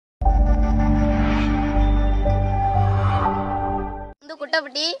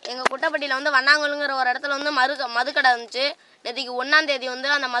குட்டப்பட்டியில் வந்து வண்ணாங்கல்லுங்கிற ஒரு இடத்துல வந்து மதுக்கடை இருந்துச்சு. நேற்றுக்கு 1ஆம் தேதி வந்து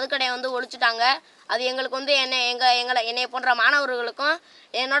அந்த மதுக்கடையை வந்து ஒழிச்சிட்டாங்க. அது எங்களுக்கு வந்து என்னை போன்ற மாணவர்களுக்கும்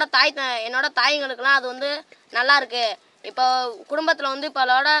என்னோட தாய்ங்களுக்கெல்லாம் அது வந்து நல்லா இருக்கு. இப்போ குடும்பத்தில் வந்து இப்போ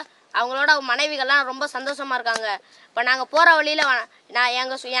அவங்களோட மனைவிகள்லாம் ரொம்ப சந்தோஷமா இருக்காங்க. இப்போ நாங்கள் போகிற வழியில்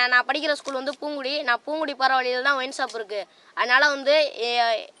நான் படிக்கிற ஸ்கூல் வந்து பூங்குடி. நான் பூங்குடி போகிற வழியில் தான் ஒயின் ஷாப் இருக்குது. அதனால் வந்து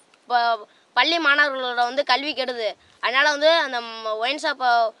இப்போ பள்ளி மாணவர்களோட வந்து கல்வி கெடுது. அதனால் வந்து அந்த ஒயின்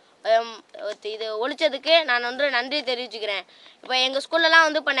ஷாப்பை இது ஒழிச்சதுக்கு நான் வந்து நன்றி தெரிவிச்சுக்கிறேன். இப்போ எங்கள் ஸ்கூல்லலாம்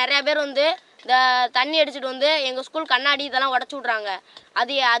வந்து இப்போ நிறையா பேர் வந்து இந்த தண்ணி அடிச்சுட்டு வந்து எங்கள் ஸ்கூல் கண்ணாடி இதெல்லாம் உடச்சி விட்றாங்க.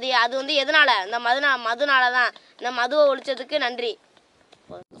 அது வந்து எதனால்? இந்த மதுனால தான். இந்த மதுவை ஒழிச்சதுக்கு நன்றி.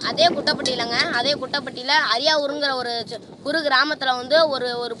 அதே குட்டப்பட்டியில் அரியாவூருங்கிற ஒரு குறு கிராமத்தில் வந்து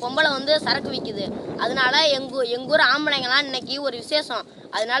ஒரு பொம்பளை வந்து சரக்கு விற்குது. அதனால எங்கூர் ஆம்பளைங்கலாம் இன்னைக்கு ஒரு விசேஷம்.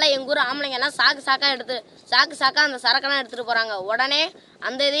 அதனால எங்கூர் ஆம்பளைங்கெல்லாம் சாக்கா அந்த சரக்கெல்லாம் எடுத்துகிட்டு போகிறாங்க. உடனே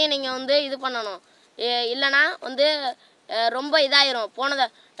அந்த இதையும் நீங்கள் வந்து இது பண்ணணும். இல்லைனா வந்து ரொம்ப இதாயிரும்.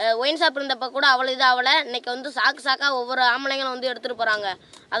 ஒயின் ஷாப் இருந்தப்போ கூட அவ்வளோ இதாகலை. இன்னைக்கு வந்து சாக்கா ஒவ்வொரு ஆம்பளைங்களும் வந்து எடுத்துகிட்டு போகிறாங்க.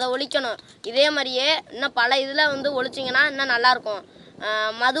 அதை ஒழிக்கணும். இதே மாதிரியே இன்னும் பல இதில் வந்து ஒழிச்சிங்கன்னா இன்னும் நல்லாயிருக்கும்.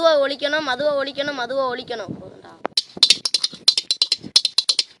 மதுவை ஒழிக்கணும்.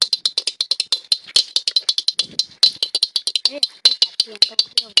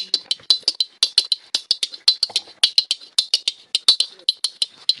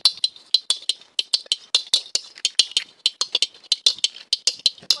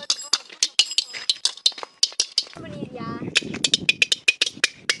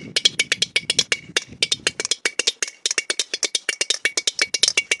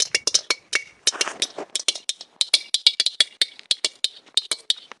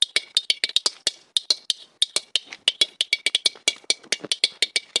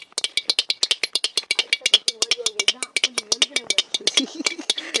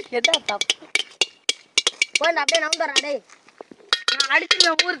 அப்படியே நம்புறா டே. நான்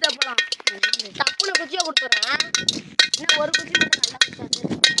அடிச்சிருவேன். ஊருக்கு போகலாம். தப்புன்னு குச்சியை கொடுத்துட்றேன். இன்னும் ஒரு குச்சி மட்டும் நல்லா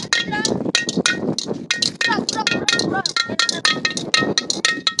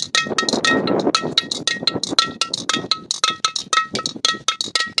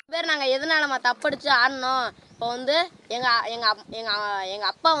பேர் நாங்கள் எதனாலமா தப்படிச்சு ஆடணும். இப்போ வந்து எங்கள்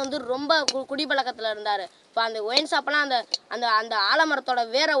அப்பா வந்து ரொம்ப குடிப்பழக்கத்தில் இருந்தார். இப்போ அந்த ஒயின் ஷாப்பெல்லாம் அந்த ஆலமரத்தோட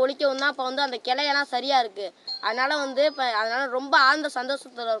வேரை ஒழிக்கவும் தான் இப்போ வந்து அந்த கிளையெல்லாம் சரியாக இருக்குது. அதனால் ரொம்ப ஆழ்ந்த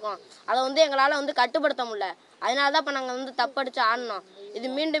சந்தோஷத்தில் இருக்கோம். அதை வந்து எங்களால் வந்து கட்டுப்படுத்த முடியல. அதனால தான் இப்போ நாங்கள் வந்து தப்படிச்சு ஆடணும். இது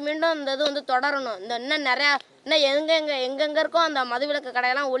மீண்டும் இந்த இது வந்து தொடரணும். இன்னும் எங்கெங்கே இருக்கோ அந்த மதுவிலக்கு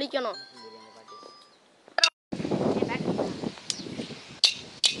கடையெல்லாம் ஒழிக்கணும்.